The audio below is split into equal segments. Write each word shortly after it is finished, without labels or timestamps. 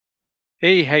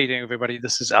Hey, how you doing, everybody?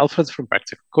 This is Alfred from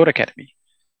Practical Code Academy.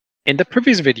 In the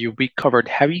previous video, we covered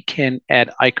how you can add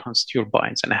icons to your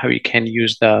binds and how you can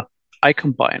use the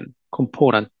icon bind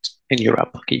component in your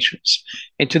applications.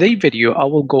 In today's video, I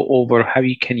will go over how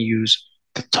you can use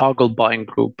the toggle bind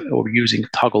group or using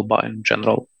toggle bind in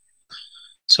general.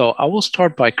 So I will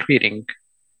start by creating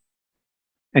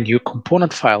a new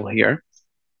component file here,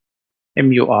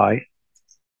 MUI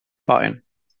bind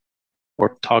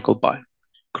or toggle bind.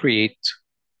 Create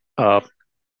a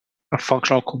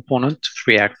functional component,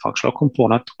 React functional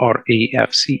component,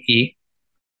 RAFCE,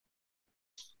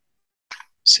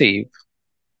 save.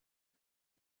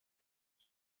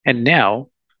 And now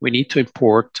we need to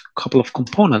import a couple of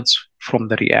components from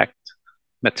the React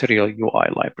Material UI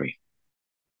library.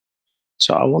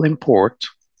 So I will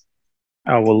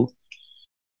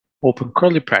open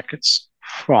curly brackets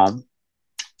from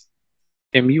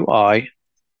MUI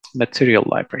Material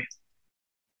library.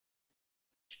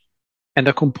 And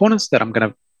the components that I'm going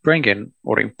to bring in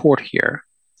or import here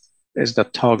is the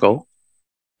toggle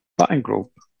button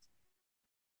group.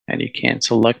 And you can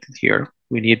select it here.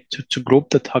 We need to group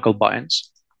the toggle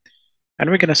buttons. And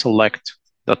we're going to select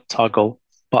the toggle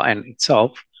button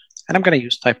itself. And I'm going to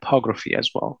use typography as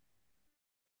well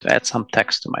to add some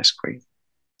text to my screen.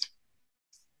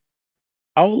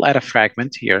 I will add a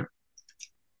fragment here.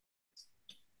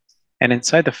 And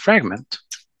inside the fragment,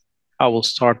 I will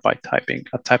start by typing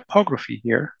a typography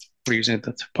here. We're using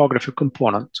the typography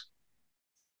component.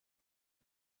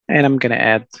 And I'm going to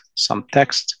add some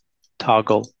text,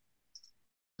 toggle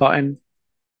button.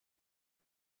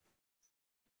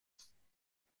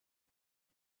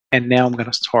 And now I'm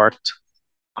going to start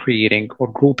creating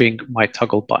or grouping my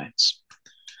toggle buttons.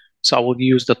 So I will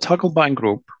use the toggle button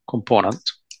group component.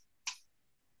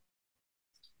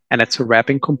 And it's a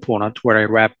wrapping component where I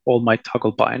wrap all my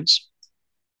toggle buttons.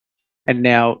 And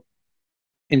now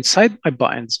inside my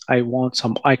buttons, I want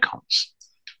some icons.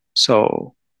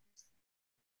 So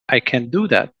I can do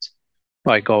that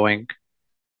by going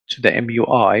to the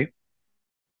MUI.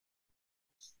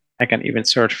 I can even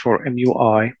search for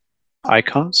MUI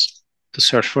icons to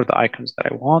search for the icons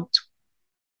that I want.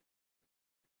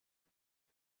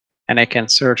 And I can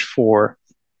search for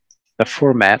the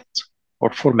format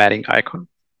or formatting icon,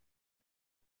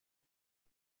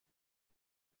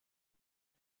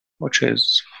 which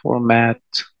is format.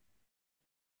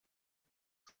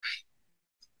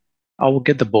 I will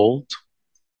get the bold,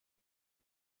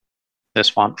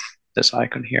 this one, this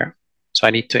icon here. So I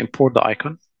need to import the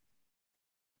icon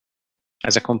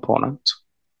as a component.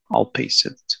 I'll paste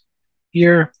it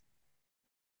here.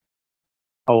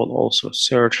 I will also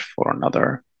search for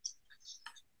another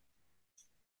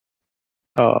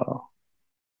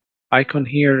icon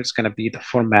here. It's going to be the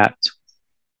format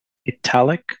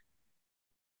italic,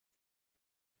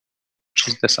 which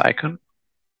is this icon.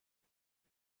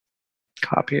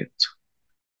 Copy it.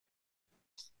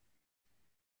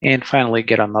 And finally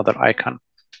get another icon,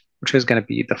 which is going to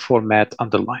be the format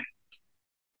underline.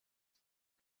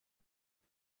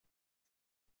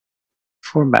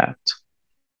 Format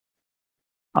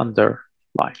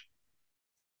underline.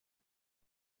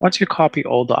 Once you copy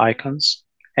all the icons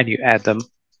and you add them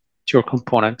to your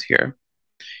component here,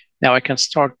 now I can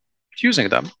start using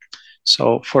them.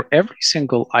 So for every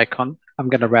single icon, I'm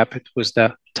going to wrap it with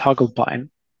the toggle button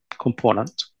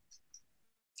component.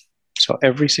 So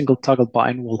every single toggle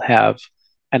button will have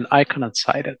an icon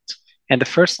inside it. And the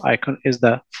first icon is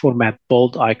the format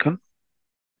bold icon.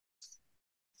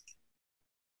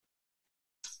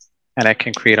 And I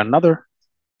can create another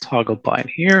toggle button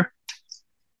here.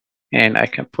 And I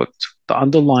can put the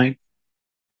underline,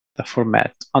 the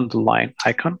format underline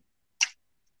icon.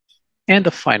 And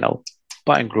the final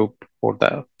button group or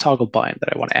the toggle button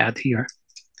that I want to add here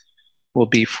will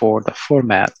be for the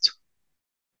format.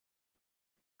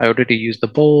 I already used the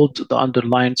bold, the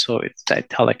underline, so it's the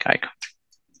italic icon.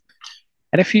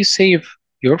 And if you save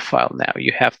your file now,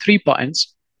 you have 3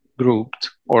 buttons grouped,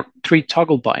 or 3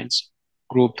 toggle buttons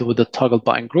grouped with the toggle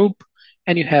button group,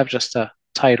 and you have just a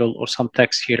title or some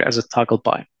text here as a toggle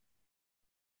button.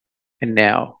 And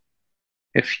now,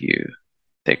 if you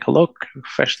take a look,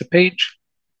 refresh the page,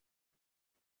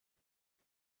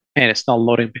 and it's not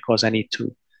loading because I need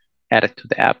to add it to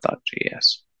the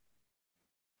app.js.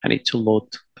 I need to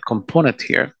load the component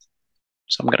here.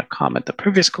 So I'm going to comment the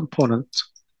previous component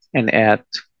and add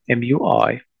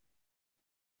MUI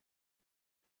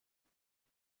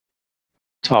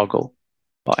toggle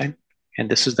button. And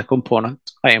this is the component.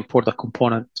 I import the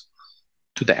component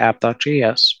to the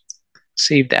app.js,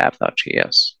 save the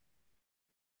app.js.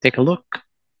 Take a look,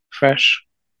 fresh.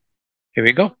 Here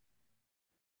we go.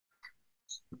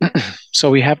 So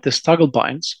we have this toggle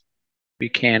binds. We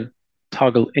can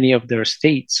toggle any of their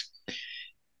states.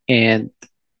 And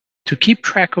to keep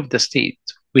track of the state,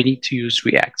 we need to use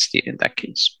React state in that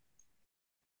case.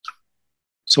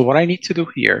 So what I need to do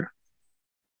here,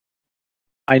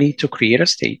 I need to create a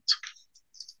state.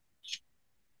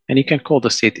 And you can call the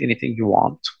state anything you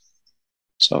want.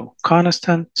 So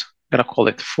constant, I'm going to call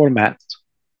it format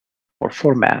or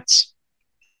formats.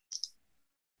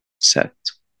 Set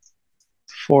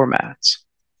formats.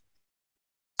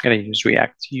 I'm going to use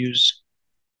React use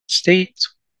state,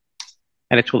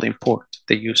 and it will import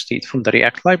the use state from the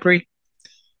React library.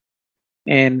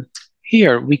 And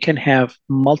here we can have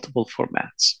multiple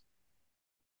formats.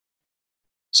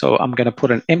 So I'm going to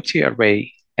put an empty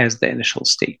array as the initial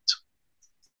state.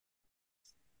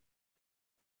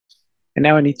 And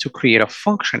now I need to create a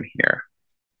function here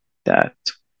that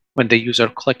when the user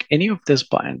click any of these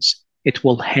buttons, it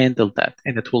will handle that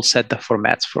and it will set the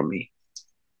formats for me.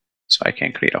 So I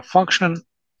can create a function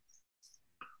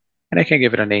and I can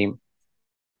give it a name,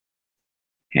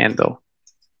 handle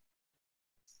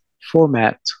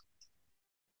format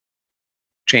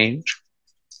change.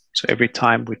 So every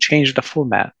time we change the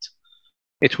format,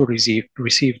 it will receive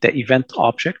the event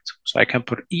object. So I can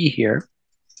put E here.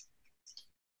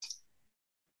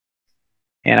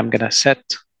 And I'm going to set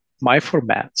my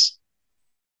formats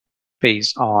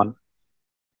based on,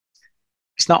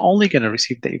 it's not only going to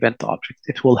receive the event object,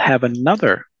 it will have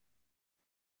another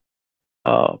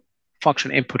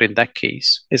function input in that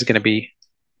case is going to be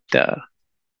the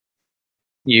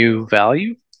new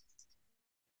value.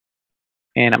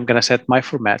 And I'm going to set my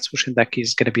formats, which in that case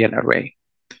is going to be an array.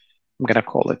 I'm going to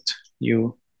call it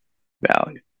new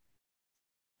value.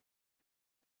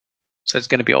 So it's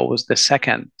going to be always the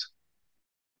second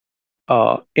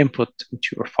input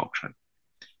into your function.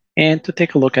 And to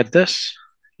take a look at this,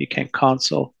 you can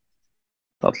console.log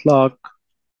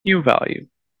new value.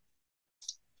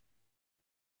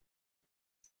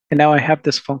 And now I have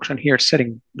this function here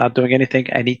sitting, not doing anything.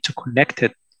 I need to connect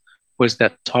it with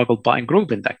that toggle bind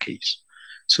group in that case.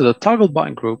 So the toggle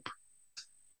bind group,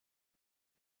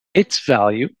 its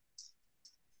value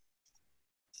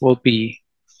will be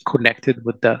connected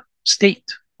with the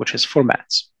state, which is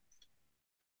formats.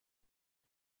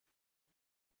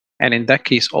 And in that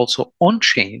case, also on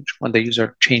change, when the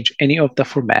user change any of the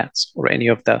formats or any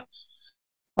of the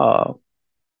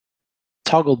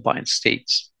toggle bind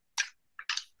states,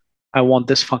 I want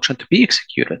this function to be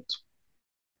executed.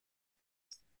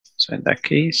 So in that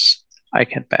case, I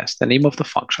can pass the name of the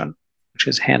function, which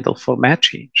is handle format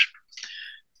change.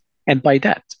 And by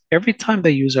that, every time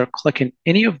the user clicks in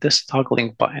any of these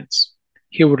toggling buttons,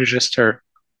 he will register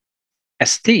a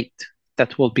state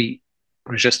that will be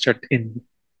registered in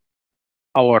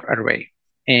our array.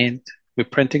 And we're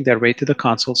printing the array to the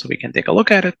console so we can take a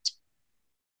look at it.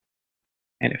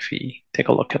 And if we take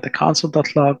a look at the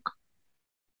console.log,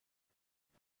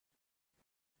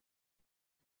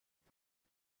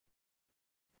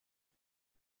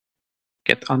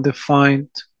 get undefined,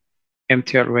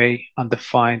 empty array,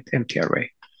 undefined, empty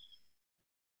array.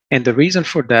 And the reason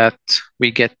for that,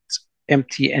 we get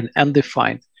empty and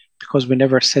undefined because we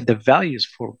never set the values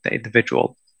for the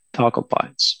individual toggle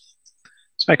binds.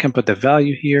 So I can put the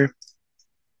value here.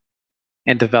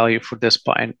 And the value for this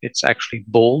bind, it's actually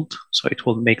bold. So it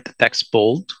will make the text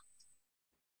bold.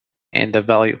 And the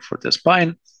value for this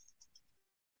bind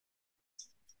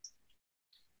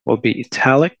will be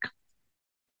italic.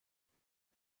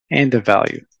 And the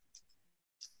value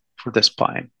for this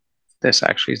bind, this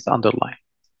actually is the underline.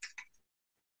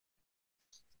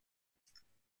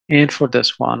 And for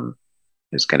this one,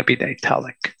 it's going to be the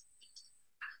italic.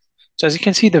 So as you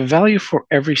can see, the value for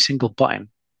every single bind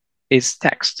is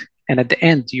text. And at the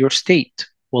end, your state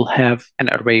will have an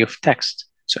array of text.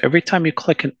 So every time you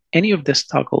click on any of these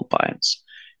toggle binds,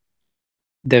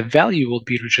 the value will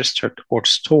be registered or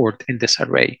stored in this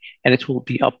array, and it will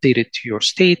be updated to your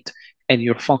state, and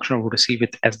your function will receive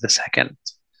it as the second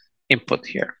input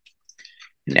here.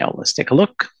 Now let's take a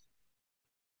look.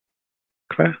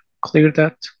 Okay, clear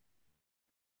that.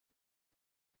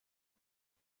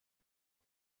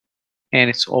 And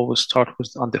it's always start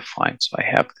with undefined. So I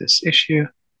have this issue.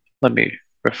 Let me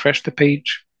refresh the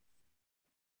page.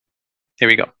 There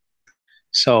we go.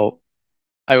 So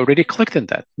I already clicked on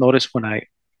that. Notice when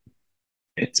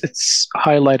it's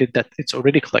highlighted that it's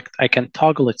already clicked. I can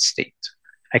toggle its state.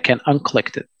 I can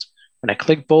unclick it. When I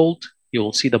click bold, you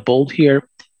will see the bold here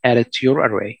added to your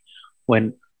array.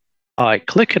 When I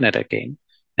click on it again,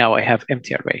 now I have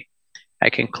empty array. I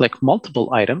can click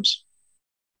multiple items,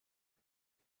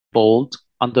 bold,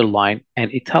 underline,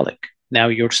 and italic. Now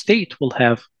your state will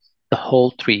have the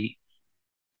whole three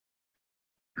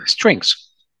strings.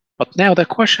 But now the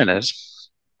question is,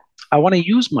 I want to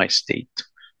use my state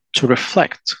to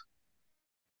reflect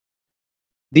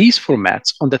these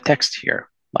formats on the text here,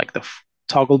 like the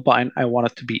toggle bind. I want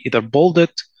it to be either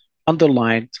bolded,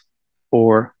 underlined,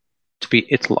 or to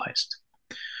be italicized.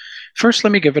 First,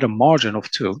 let me give it a margin of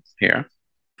 2 here.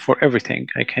 For everything,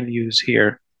 I can use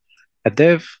here a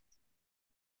div,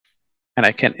 and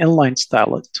I can inline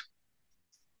style it.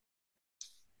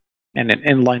 And in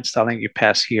inline styling, you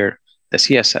pass here the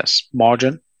CSS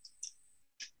margin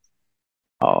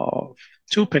of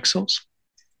 2 pixels,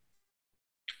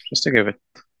 just to give it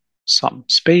some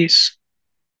space.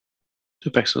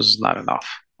 2 pixels is not enough.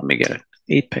 Let me get it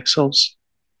 8 pixels.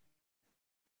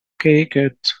 Okay,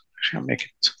 good. Actually, I'll make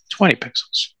it 20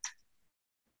 pixels.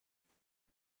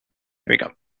 There we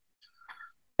go.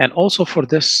 And also for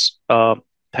this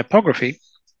typography,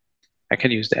 I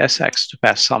can use the SX to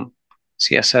pass some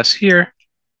CSS here.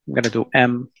 I'm going to do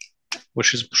M,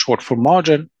 which is short for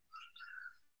margin.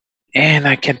 And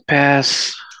I can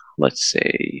pass, let's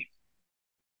say,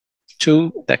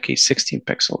 2, in that case, 16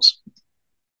 pixels.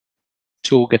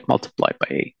 2 will get multiplied by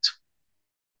 8.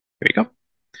 There we go.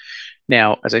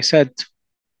 Now, as I said,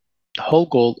 the whole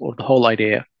goal or the whole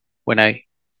idea, when I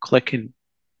click in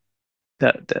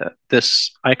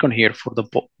this icon here for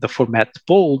the format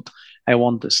bold, I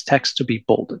want this text to be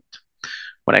bolded.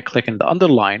 When I click in the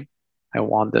underline, I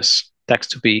want this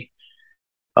text to be,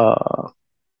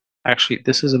 actually,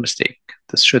 this is a mistake.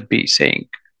 This should be saying,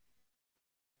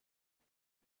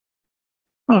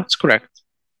 oh, it's correct.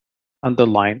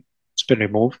 Underline, it's been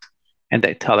removed, and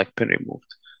the italic been removed.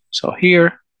 So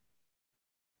here,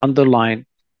 underline,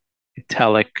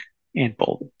 italic, and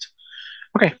bolded.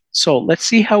 Okay, so let's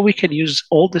see how we can use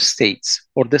all the states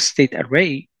or this state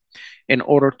array in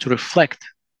order to reflect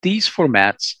these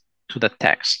formats to the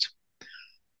text.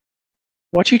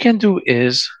 What you can do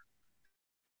is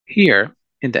here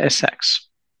in the SX,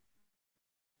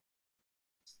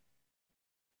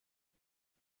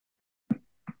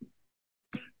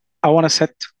 I want to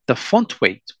set the font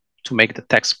weight to make the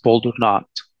text bold or not.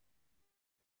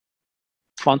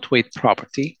 Font weight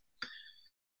property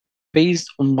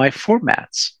based on my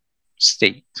formats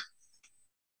state.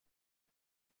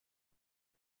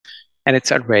 And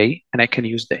it's array, and I can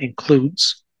use the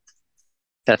includes.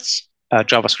 That's a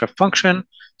JavaScript function.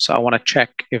 So I want to check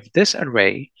if this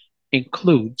array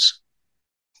includes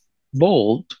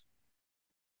bold.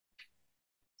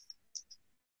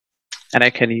 And I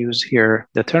can use here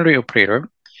the ternary operator.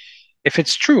 If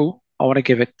it's true, I want to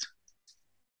give it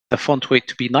the font weight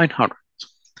to be 900.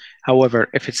 However,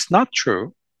 if it's not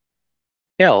true,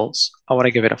 else I want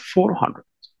to give it a 400.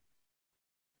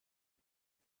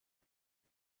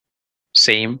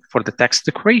 Same for the text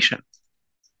decoration,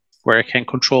 where I can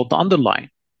control the underline.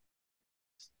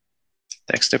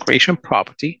 Text decoration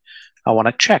property, I want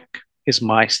to check, is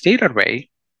my state array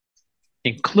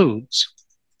includes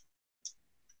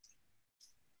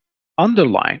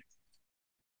underline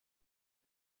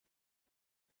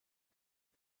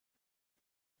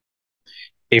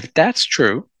If that's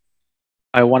true,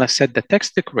 I want to set the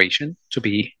text decoration to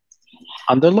be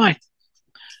underline.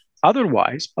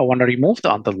 Otherwise, I want to remove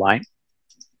the underline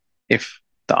if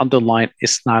the underline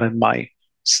is not in my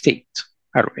state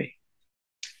array.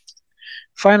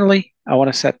 Finally, I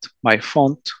want to set my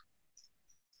font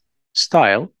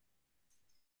style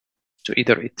to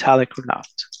either italic or not.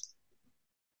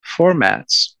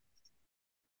 Formats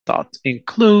dot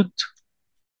include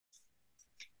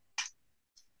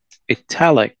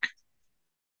italic,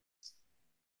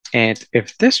 and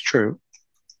if this true,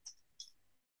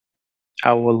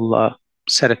 I will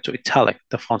set it to italic,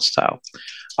 the font style.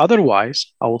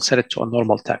 Otherwise, I will set it to a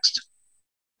normal text.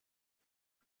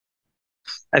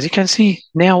 As you can see,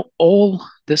 now all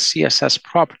the CSS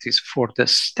properties for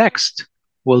this text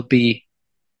will be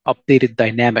updated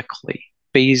dynamically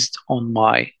based on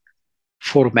my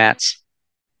formats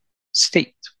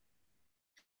state.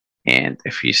 And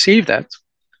if you save that,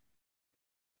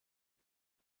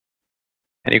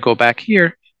 and you go back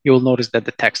here, you will notice that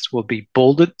the text will be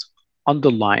bolded,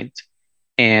 underlined,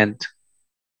 and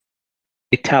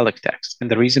italic text. And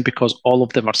the reason because all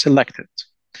of them are selected.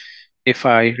 If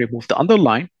I remove the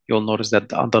underline, you'll notice that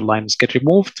the underlines get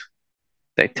removed.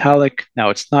 The italic, now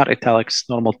it's not italic, it's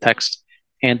normal text.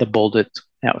 And the bolded,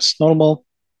 now it's normal.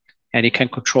 And you can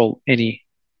control any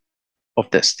of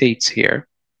the states here.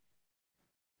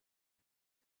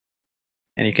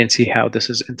 And you can see how this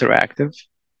is interactive.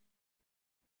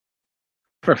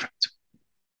 Perfect.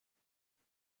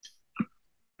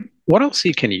 What else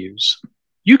you can use?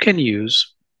 You can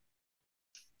use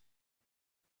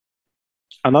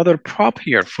another prop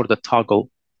here for the toggle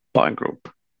button group.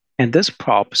 And this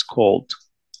prop is called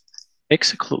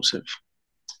exclusive.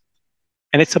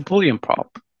 And it's a Boolean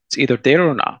prop. It's either there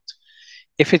or not.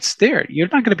 If it's there, you're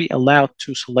not going to be allowed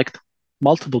to select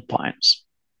multiple binaries.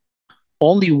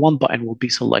 Only one binary will be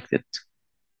selected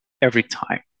every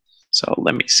time. So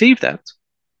let me save that.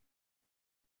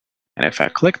 And if I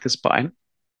click this binary,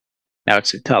 now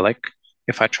it's italic.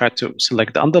 If I try to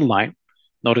select the underline,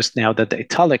 notice now that the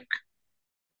italic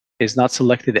is not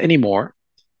selected anymore.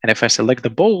 And if I select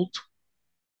the bold,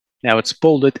 now it's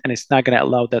bolded, and it's not going to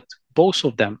allow that both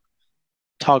of them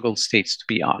toggle states to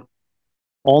be on.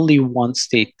 Only one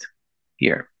state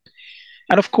here.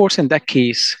 And of course, in that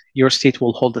case, your state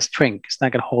will hold a string. It's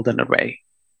not going to hold an array.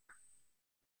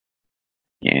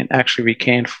 And actually, we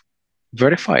can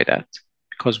verify that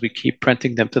because we keep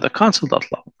printing them to the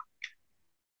console.log.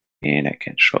 And I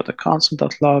can show the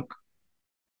console.log.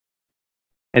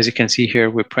 As you can see here,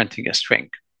 we're printing a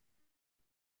string.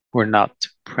 We're not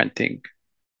printing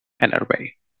an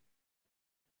array.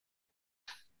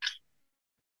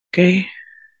 Okay.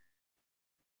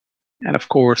 And of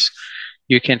course,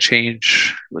 you can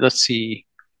change, let's see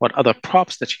what other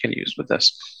props that you can use with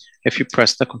this. If you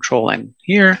press the Control N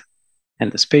here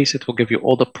and the space, it will give you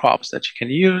all the props that you can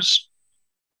use.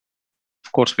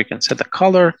 Of course, we can set the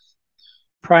color,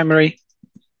 primary.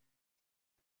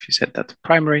 If you set that to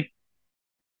primary,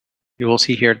 you will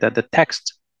see here that the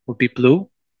text will be blue.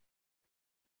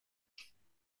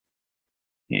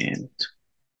 And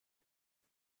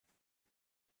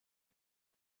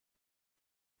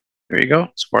there you go,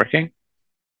 it's working.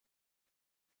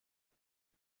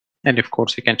 And of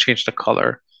course, you can change the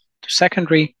color to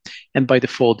secondary, and by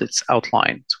default, it's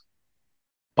outlined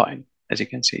bind, as you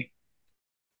can see.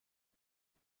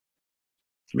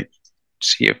 Let me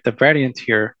see if the variant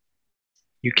here,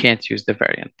 you can't use the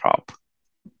variant prop.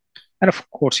 And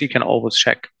of course, you can always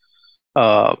check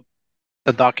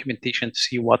the documentation to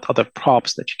see what other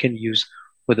props that you can use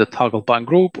with the toggle bind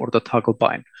group or the toggle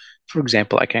bind. For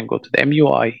example, I can go to the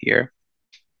MUI here.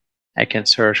 I can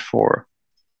search for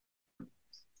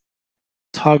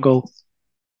toggle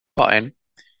bind,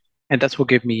 and that will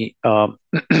give me the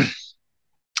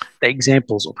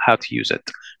examples of how to use it.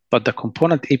 But the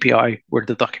component API, where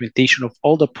the documentation of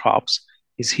all the props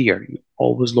is here. You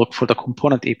always look for the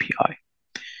component API.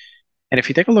 And if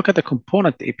you take a look at the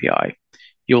component API,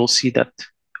 you will see that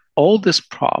all these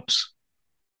props,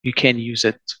 you can use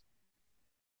it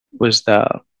with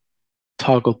the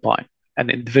toggle bind, an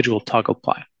individual toggle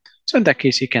bind. So in that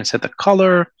case, you can set the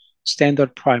color,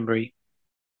 standard primary,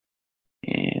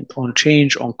 and on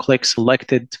change, on click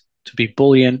selected to be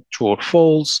Boolean, true or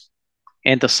false,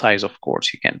 and the size, of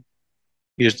course, you can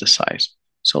use the size.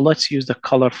 So let's use the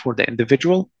color for the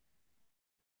individual.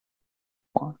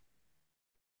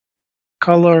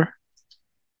 Color,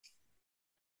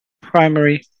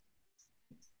 primary.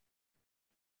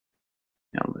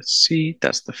 Now let's see,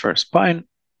 that's the first bind.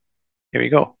 Here we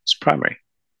go, it's primary.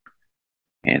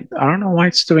 And I don't know why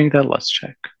it's doing that, let's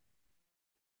check.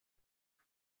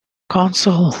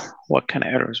 Console, what kind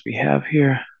of errors we have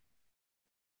here?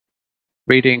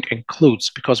 Reading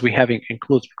includes, because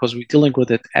we're dealing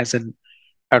with it as an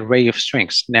array of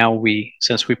strings. Now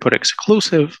since we put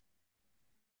exclusive,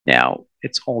 now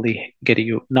it's only getting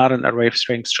you not an array of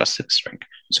strings, just a string.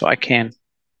 So I can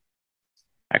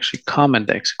actually comment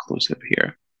the exclusive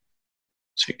here.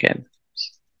 So you can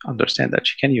understand that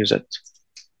you can use it.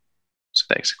 So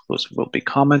the exclusive will be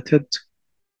commented,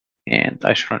 and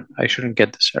I shouldn't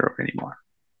get this error anymore.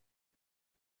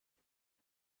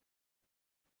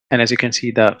 And as you can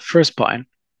see, the first bind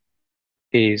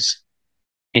is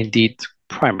indeed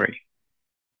primary.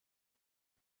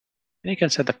 And you can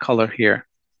set the color here,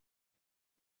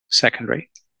 secondary.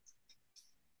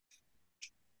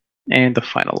 And the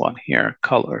final one here,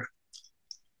 color,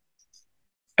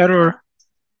 error.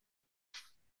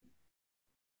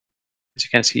 As you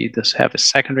can see, this have a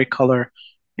secondary color,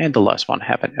 and the last one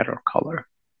have an error color.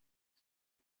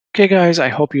 Okay, guys, I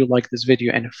hope you like this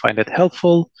video and find it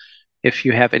helpful. If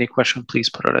you have any question, please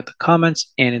put it in the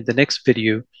comments. And in the next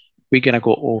video, we're gonna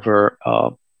go over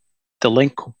the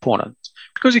link component,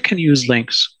 because you can use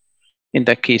links in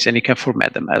that case, and you can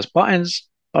format them as buttons,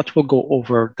 but we'll go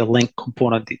over the link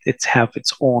component. It's have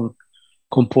its own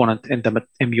component in the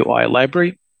MUI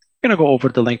library. We're gonna go over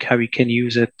the link, how you can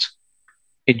use it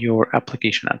in your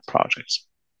application and projects.